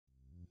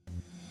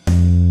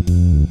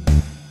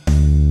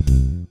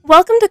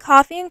Welcome to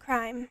Coffee and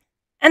Crime,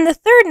 and the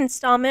third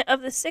installment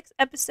of the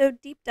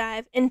 6-episode deep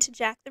dive into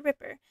Jack the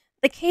Ripper,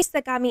 the case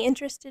that got me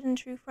interested in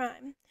true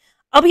crime.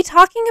 I'll be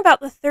talking about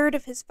the third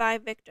of his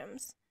 5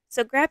 victims,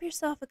 so grab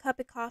yourself a cup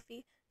of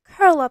coffee,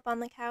 curl up on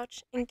the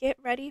couch, and get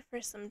ready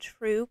for some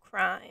true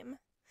crime.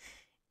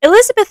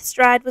 Elizabeth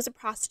Stride was a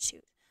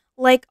prostitute,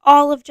 like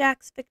all of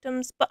Jack's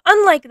victims, but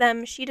unlike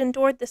them, she'd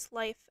endured this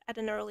life at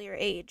an earlier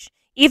age,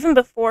 even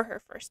before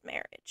her first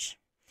marriage.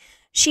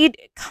 She'd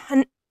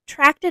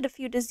contracted a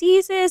few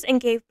diseases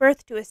and gave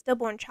birth to a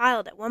stillborn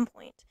child at one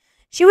point.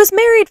 She was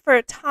married for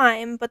a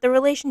time, but the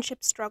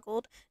relationship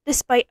struggled,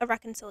 despite a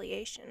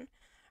reconciliation.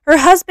 Her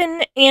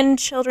husband and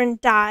children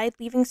died,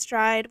 leaving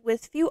Stride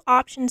with few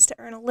options to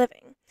earn a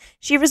living.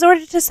 She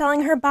resorted to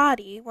selling her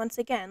body, once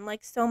again,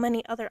 like so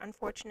many other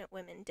unfortunate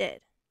women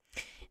did.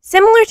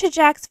 Similar to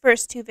Jack's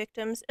first 2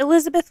 victims,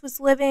 Elizabeth was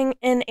living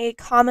in a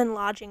common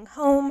lodging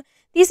home.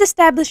 These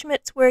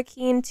establishments were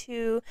akin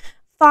to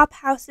fop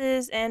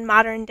houses and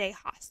modern-day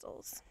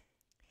hostels.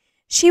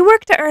 She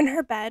worked to earn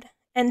her bed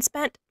and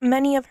spent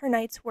many of her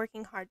nights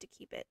working hard to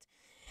keep it.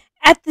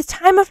 At the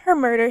time of her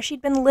murder,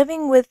 she'd been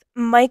living with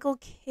Michael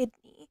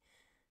Kidney,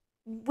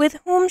 with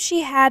whom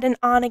she had an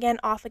on-again,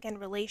 off-again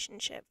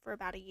relationship for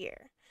about a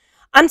year.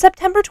 On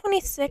September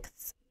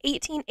 26,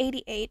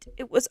 1888,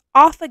 it was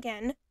off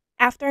again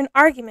after an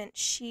argument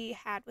she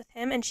had with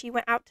him, and she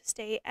went out to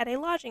stay at a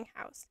lodging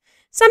house,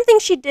 something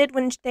she did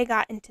when they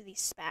got into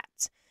these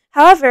spats.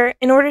 However,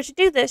 in order to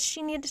do this,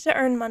 she needed to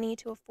earn money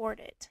to afford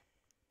it.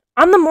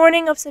 On the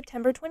morning of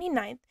September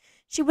 29th,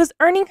 she was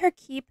earning her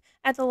keep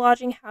at the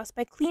lodging house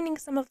by cleaning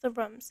some of the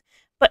rooms,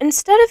 but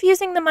instead of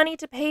using the money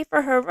to pay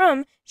for her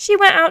room, she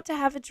went out to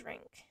have a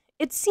drink.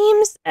 It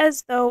seems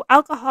as though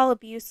alcohol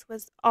abuse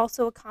was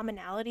also a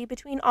commonality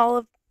between all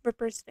of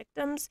Ripper's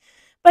victims,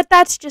 but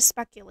that's just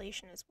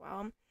speculation as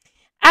well.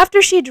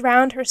 After she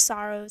drowned her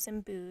sorrows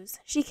in booze,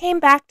 she came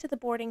back to the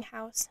boarding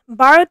house,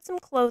 borrowed some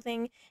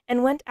clothing,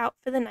 and went out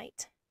for the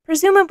night,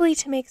 presumably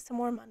to make some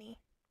more money.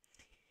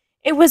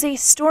 It was a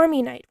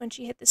stormy night when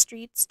she hit the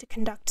streets to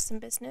conduct some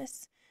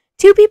business.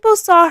 2 people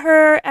saw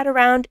her at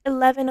around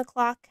 11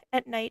 o'clock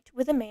at night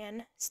with a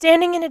man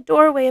standing in a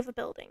doorway of a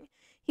building.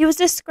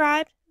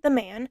 The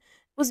man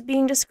was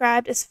being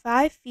described as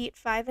 5 feet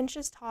 5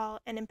 inches tall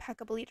and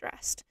impeccably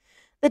dressed.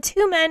 The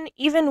 2 men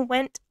even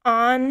went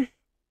on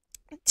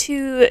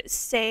to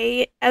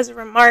say, as a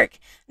remark,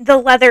 the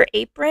leather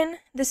apron,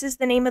 this is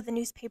the name of the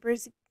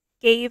newspapers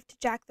gave to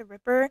Jack the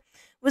Ripper,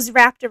 was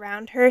wrapped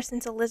around her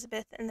since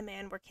Elizabeth and the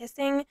man were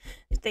kissing.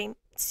 They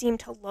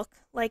seemed to look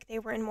like they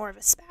were in more of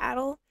a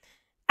spattle.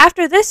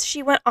 After this,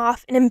 she went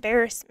off in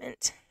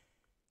embarrassment.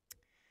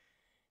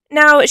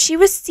 Now, she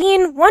was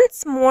seen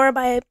once more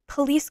by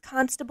Police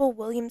Constable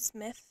William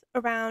Smith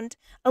around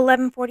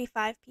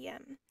 11:45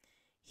 p.m.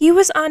 He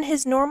was on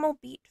his normal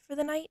beat for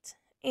the night,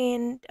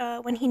 and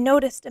when he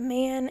noticed a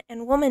man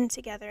and woman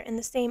together in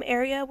the same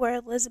area where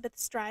Elizabeth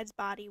Stride's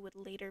body would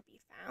later be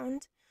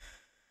found.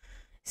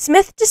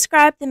 Smith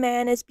described the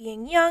man as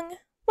being young,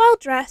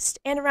 well-dressed,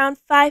 and around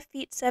 5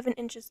 feet 7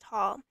 inches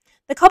tall.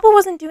 The couple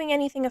wasn't doing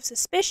anything of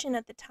suspicion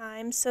at the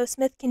time, so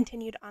Smith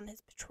continued on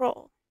his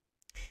patrol.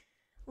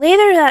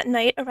 Later that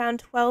night,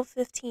 around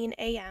 12:15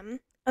 a.m.,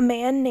 a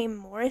man named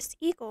Morris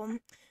Eagle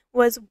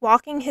was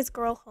walking his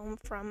girl home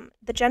from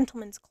the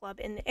gentleman's club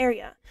in the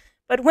area.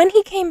 But when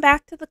he came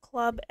back to the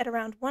club at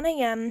around 1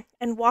 a.m.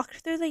 and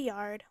walked through the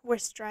yard where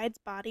Stride's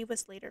body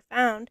was later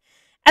found,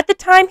 at the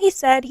time he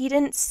said he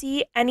didn't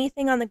see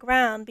anything on the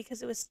ground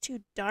because it was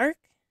too dark.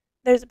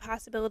 There's a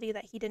possibility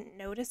that he didn't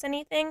notice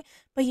anything,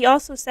 but he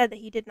also said that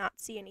he did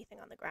not see anything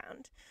on the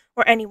ground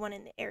or anyone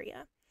in the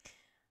area.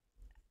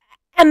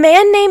 A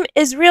man named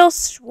Israel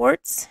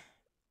Schwartz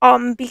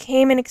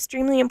became an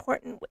extremely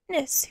important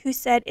witness who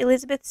said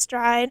Elizabeth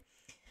Stride,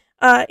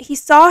 he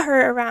saw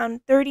her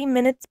around 30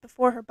 minutes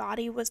before her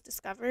body was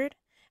discovered.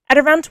 At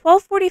around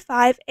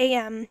 12:45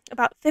 a.m.,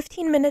 about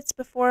 15 minutes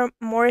before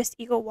Morris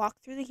Eagle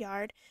walked through the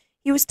yard,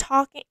 he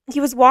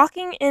was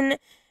walking in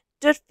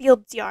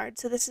Dutfield's yard,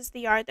 so this is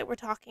the yard that we're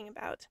talking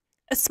about.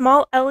 It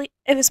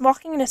was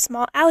walking in a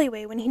small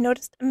alleyway when he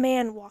noticed a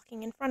man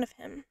walking in front of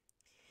him.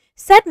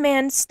 Said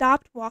man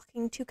stopped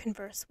walking to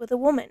converse with a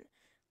woman,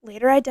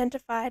 later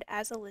identified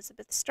as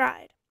Elizabeth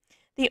Stride.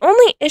 The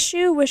only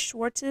issue with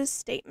Schwartz's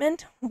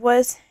statement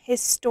was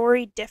his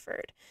story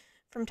differed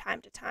from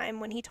time to time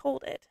when he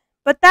told it,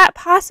 but that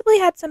possibly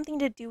had something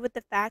to do with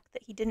the fact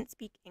that he didn't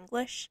speak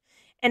English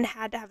and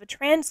had to have a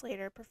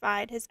translator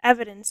provide his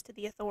evidence to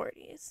the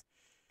authorities.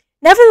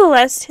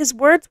 Nevertheless, his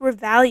words were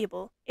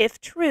valuable, if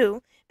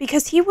true,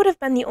 because he would have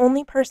been the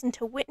only person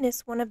to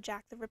witness one of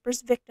Jack the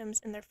Ripper's victims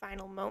in their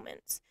final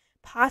moments,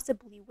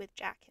 possibly with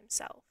Jack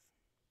himself.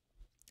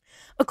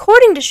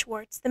 According to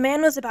Schwartz, the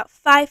man was about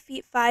 5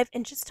 feet 5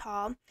 inches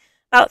tall,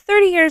 about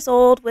 30 years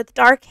old, with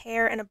dark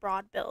hair and a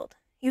broad build.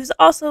 He was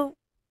also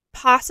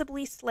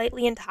possibly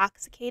slightly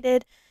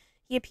intoxicated.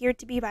 He appeared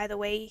to be by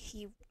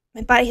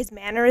his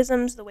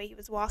mannerisms, the way he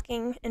was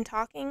walking and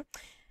talking.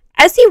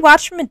 As he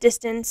watched from a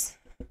distance,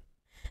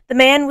 The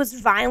man was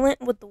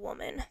violent with the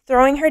woman,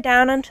 throwing her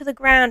down onto the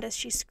ground as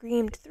she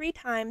screamed 3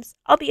 times,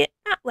 albeit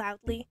not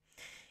loudly.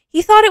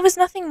 He thought it was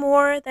nothing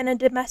more than a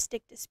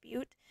domestic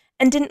dispute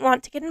and didn't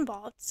want to get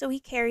involved, so he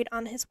carried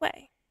on his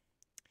way.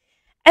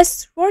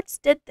 As Schwartz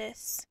did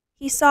this,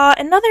 he saw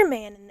another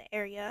man in the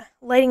area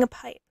lighting a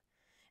pipe.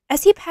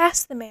 As he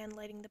passed the man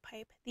lighting the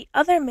pipe, the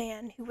other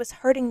man who was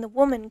hurting the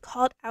woman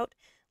called out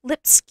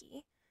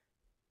Lipsky,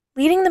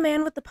 leading the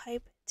man with the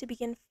pipe to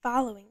begin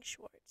following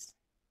Schwartz.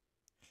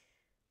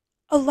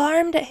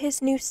 Alarmed at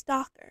his new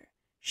stalker,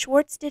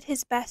 Schwartz did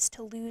his best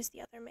to lose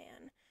the other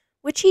man,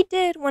 which he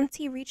did once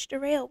he reached a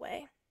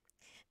railway.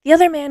 The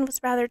other man was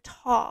rather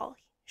tall,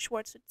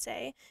 Schwartz would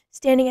say,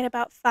 standing at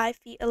about 5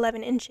 feet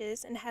 11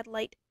 inches and had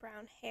light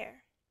brown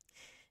hair.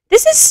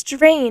 This is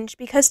strange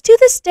because to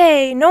this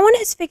day no one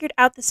has figured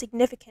out the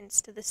significance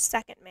to this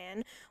second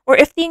man, or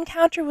if the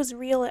encounter was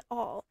real at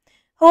all.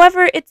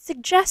 However, it's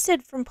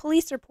suggested from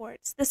police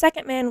reports the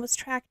second man was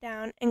tracked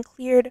down and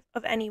cleared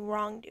of any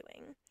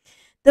wrongdoing.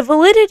 The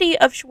validity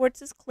of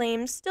Schwartz's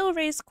claims still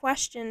raise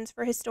questions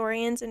for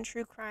historians and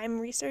true crime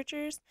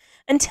researchers.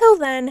 Until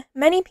then,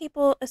 many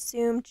people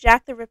assumed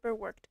Jack the Ripper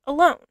worked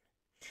alone.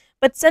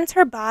 But since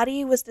her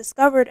body was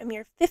discovered a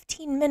mere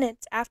 15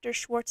 minutes after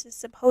Schwartz's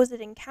supposed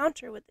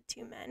encounter with the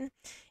two men,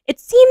 it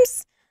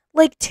seems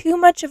like too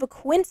much of a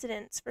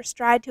coincidence for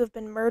Stride to have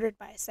been murdered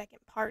by a second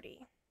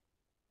party.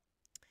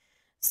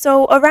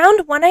 So,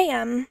 around 1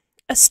 a.m.,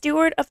 a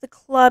steward of the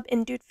club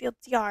in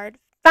Dutefield's yard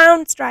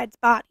found Stride's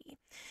body.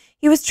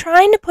 He was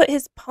trying to put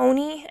his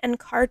pony and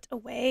cart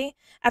away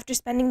after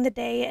spending the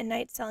day and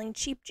night selling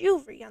cheap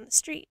jewelry on the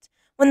street,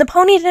 when the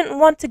pony didn't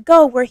want to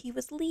go where he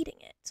was leading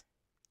it.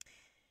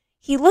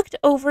 He looked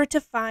over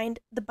to find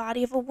the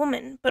body of a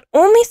woman, but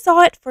only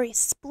saw it for a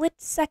split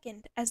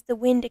second as the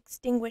wind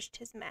extinguished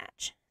his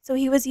match. So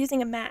he was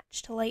using a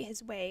match to light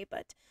his way,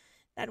 but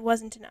that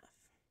wasn't enough.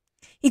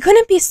 He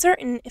couldn't be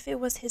certain if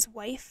it was his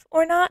wife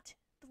or not,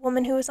 the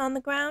woman who was on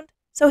the ground,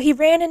 so he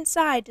ran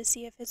inside to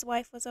see if his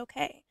wife was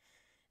okay.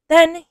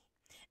 Then,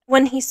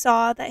 when he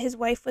saw that his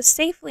wife was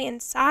safely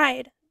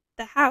inside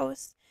the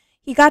house,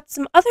 he got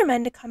some other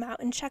men to come out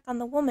and check on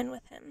the woman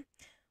with him.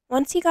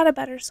 Once he got a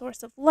better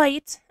source of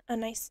light, a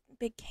nice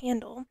big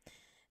candle,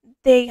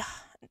 the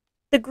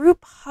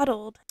group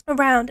huddled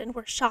around and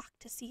were shocked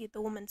to see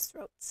the woman's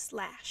throat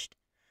slashed.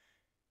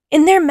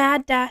 In their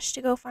mad dash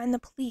to go find the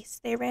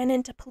police, they ran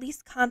into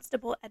Police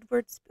Constable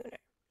Edward Spooner.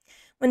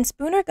 When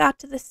Spooner got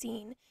to the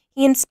scene,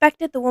 he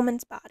inspected the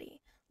woman's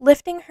body,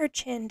 lifting her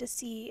chin to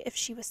see if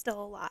she was still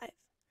alive.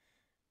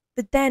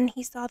 But then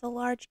he saw the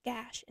large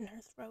gash in her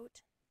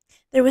throat.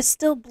 There was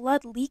still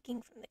blood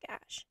leaking from the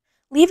gash,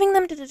 leaving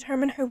them to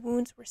determine her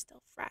wounds were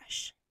still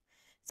fresh.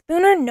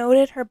 Spooner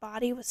noted her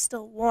body was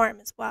still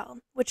warm as well,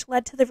 which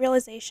led to the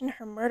realization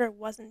her murder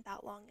wasn't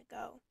that long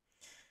ago.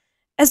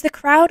 As the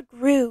crowd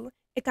grew,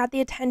 it got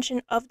the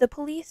attention of the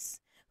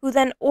police, who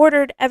then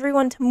ordered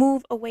everyone to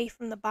move away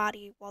from the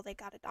body while they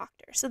got a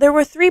doctor. So there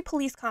were 3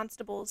 police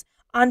constables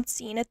on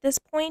scene at this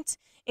point,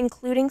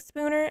 including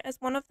Spooner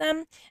as one of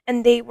them,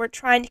 and they were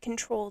trying to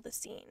control the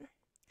scene.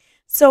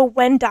 So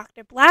when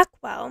Dr.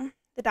 Blackwell,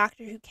 the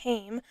doctor who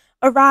came,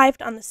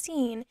 arrived on the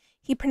scene,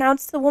 he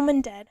pronounced the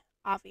woman dead.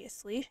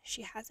 Obviously,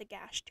 she has a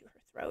gash to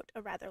her throat,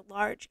 a rather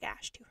large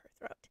gash to her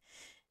throat,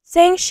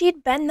 saying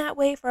she'd been that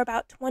way for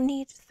about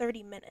 20 to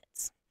 30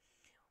 minutes.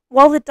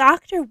 While the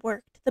doctor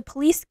worked, the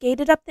police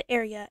gated up the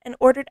area and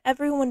ordered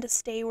everyone to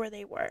stay where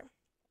they were.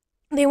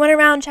 They went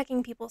around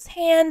checking people's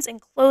hands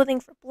and clothing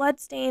for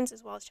bloodstains,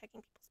 as well as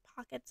checking people's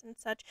pockets and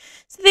such.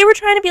 So they were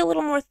trying to be a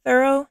little more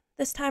thorough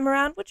this time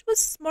around, which was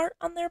smart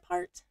on their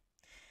part.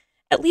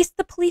 At least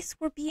the police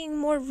were being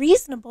more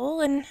reasonable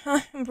and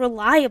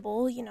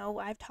reliable. You know,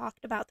 I've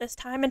talked about this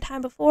time and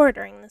time before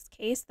during this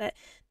case, that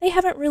they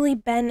haven't really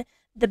been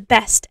the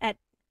best at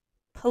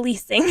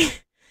policing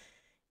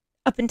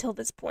up until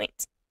this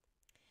point.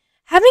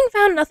 Having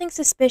found nothing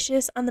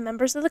suspicious on the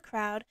members of the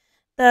crowd,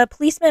 the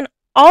policemen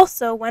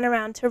also went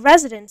around to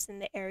residents in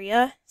the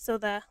area, so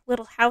the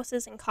little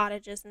houses and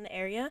cottages in the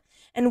area,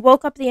 and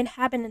woke up the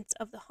inhabitants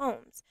of the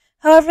homes.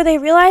 However, they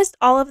realized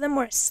all of them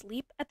were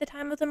asleep at the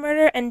time of the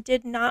murder and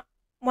did not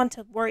want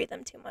to worry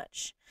them too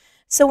much.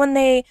 So when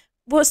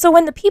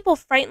the people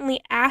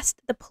frighteningly asked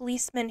the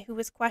policeman who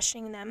was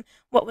questioning them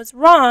what was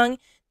wrong,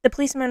 the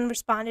policeman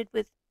responded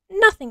with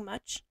nothing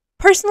much.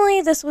 Personally,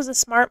 this was a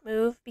smart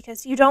move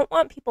because you don't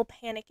want people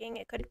panicking.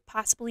 It could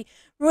possibly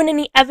ruin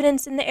any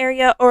evidence in the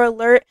area or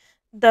alert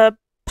the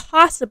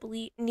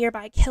possibly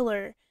nearby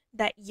killer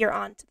that you're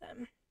on to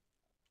them.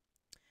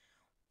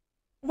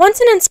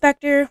 Once an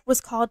inspector was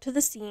called to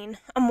the scene,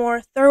 a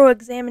more thorough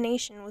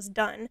examination was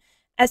done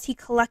as he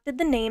collected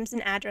the names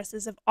and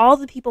addresses of all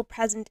the people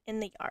present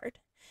in the yard.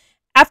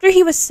 After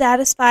he was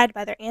satisfied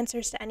by their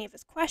answers to any of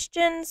his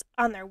questions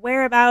on their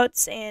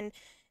whereabouts, and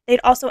they'd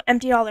also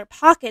emptied all their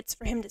pockets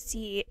for him to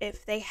see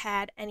if they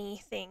had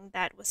anything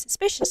that was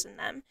suspicious in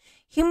them,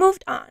 he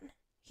moved on.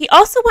 He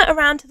also went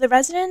around to the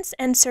residents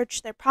and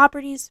searched their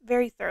properties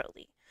very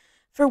thoroughly.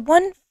 For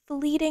one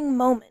fleeting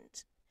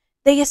moment,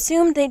 they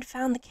assumed they'd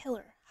found the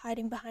killer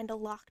hiding behind a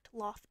locked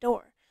loft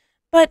door,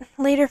 but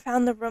later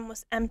found the room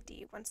was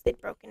empty once they'd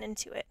broken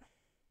into it.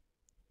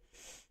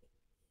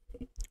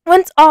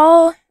 Once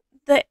all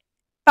the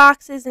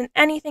boxes and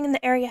anything in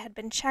the area had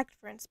been checked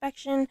for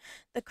inspection,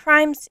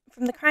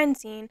 from the crime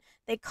scene,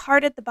 they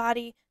carted the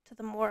body to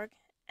the morgue,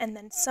 and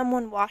then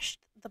someone washed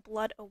the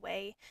blood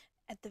away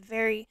at the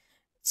very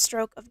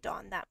stroke of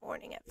dawn that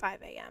morning at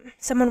 5 a.m.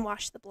 Someone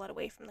washed the blood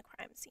away from the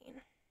crime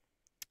scene.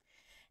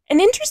 An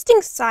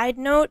interesting side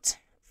note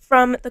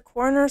from the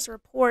coroner's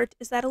report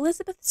is that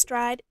Elizabeth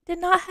Stride did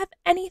not have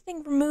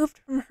anything removed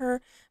from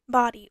her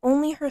body,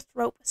 only her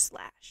throat was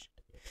slashed.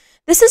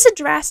 This is a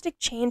drastic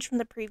change from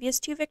the previous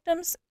two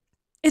victims,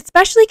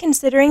 especially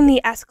considering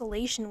the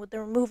escalation with the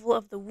removal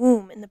of the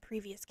womb in the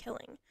previous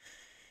killing.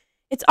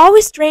 It's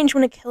always strange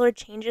when a killer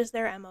changes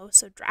their MO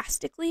so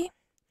drastically.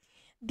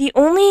 The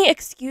only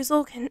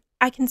excusal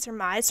I can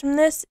surmise from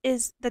this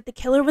is that the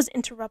killer was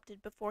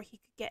interrupted before he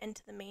could get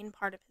into the main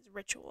part of his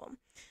ritual.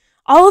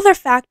 All other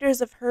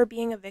factors of her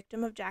being a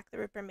victim of Jack the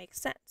Ripper make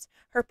sense.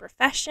 Her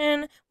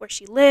profession, where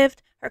she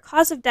lived, her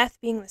cause of death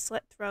being the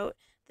slit throat,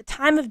 the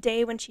time of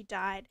day when she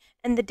died,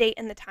 and the date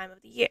and the time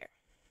of the year.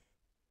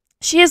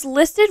 She is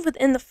listed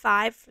within the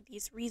 5 for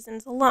these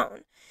reasons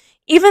alone,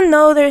 even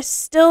though there's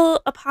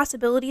still a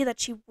possibility that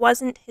she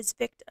wasn't his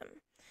victim.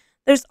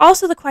 There's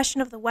also the question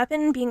of the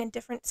weapon being a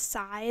different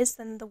size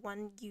than the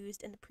one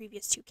used in the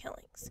previous 2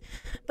 killings.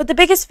 But the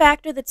biggest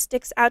factor that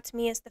sticks out to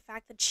me is the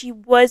fact that she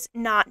was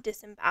not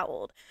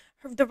disemboweled.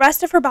 The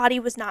rest of her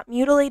body was not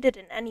mutilated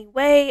in any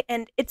way,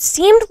 and it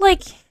seemed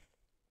like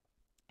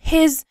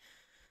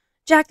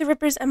Jack the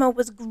Ripper's MO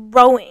was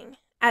growing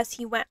as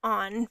he went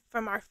on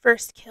from our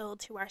first kill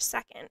to our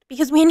second.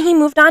 Because when he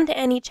moved on to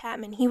Annie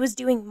Chapman, he was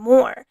doing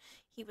more.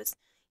 He was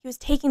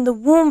taking the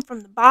womb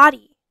from the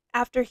body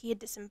after he had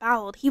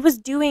disemboweled. He was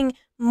doing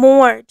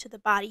more to the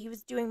body. He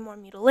was doing more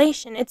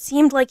mutilation. It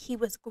seemed like he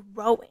was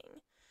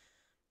growing.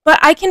 But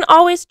I can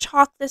always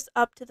chalk this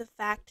up to the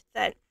fact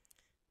that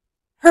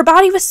her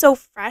body was so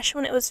fresh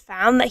when it was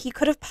found that he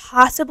could have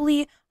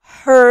possibly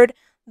heard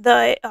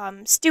the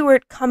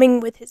steward coming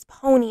with his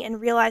pony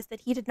and realized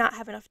that he did not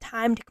have enough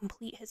time to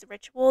complete his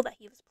ritual that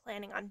he was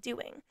planning on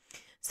doing.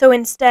 So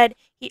instead,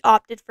 he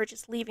opted for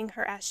just leaving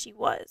her as she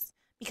was,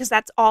 because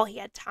that's all he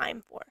had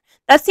time for.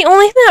 That's the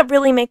only thing that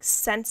really makes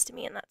sense to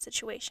me in that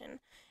situation.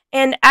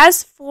 And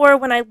as for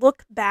when I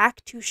look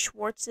back to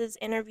Schwartz's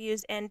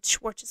interviews and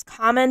Schwartz's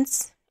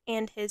comments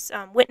and his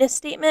witness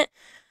statement,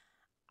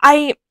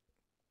 I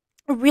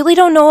really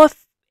don't know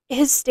if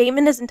his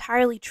statement is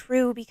entirely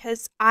true,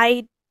 because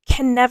I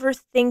can never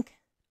think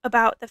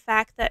about the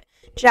fact that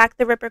Jack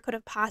the Ripper could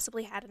have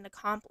possibly had an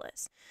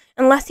accomplice.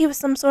 Unless he was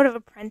some sort of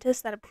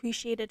apprentice that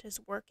appreciated his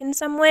work in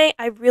some way,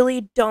 I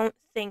really don't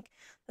think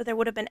that there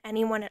would have been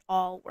anyone at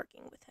all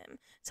working with him.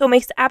 So it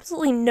makes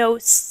absolutely no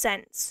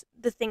sense,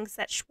 the things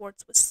that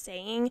Schwartz was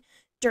saying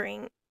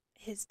during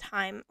his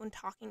time when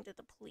talking to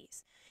the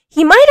police.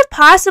 He might have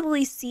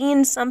possibly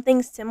seen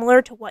something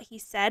similar to what he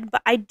said,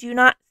 but I do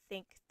not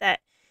think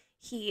that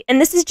and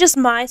this is just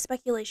my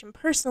speculation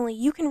personally,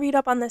 you can read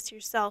up on this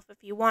yourself if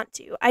you want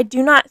to. I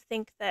do not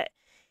think that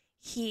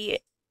he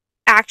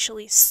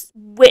actually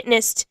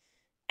witnessed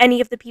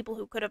any of the people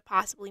who could have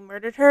possibly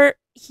murdered her.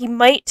 He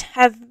might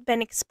have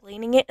been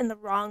explaining it in the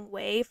wrong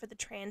way for the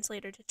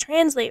translator to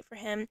translate for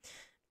him,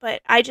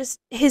 but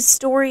his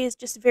story is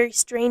just very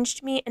strange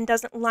to me and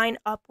doesn't line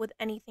up with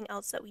anything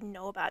else that we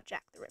know about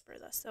Jack the Ripper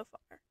thus so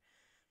far.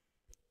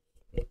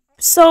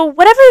 So,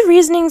 whatever the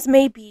reasonings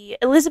may be,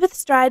 Elizabeth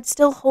Stride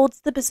still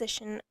holds the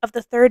position of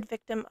the 3rd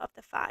victim of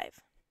the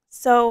 5.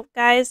 So,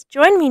 guys,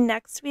 join me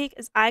next week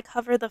as I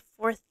cover the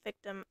 4th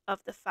victim of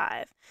the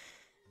 5.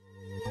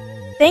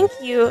 Thank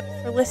you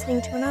for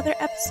listening to another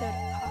episode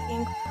of Coffee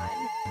and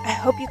Crime. I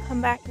hope you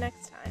come back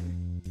next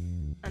time.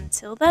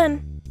 Until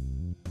then.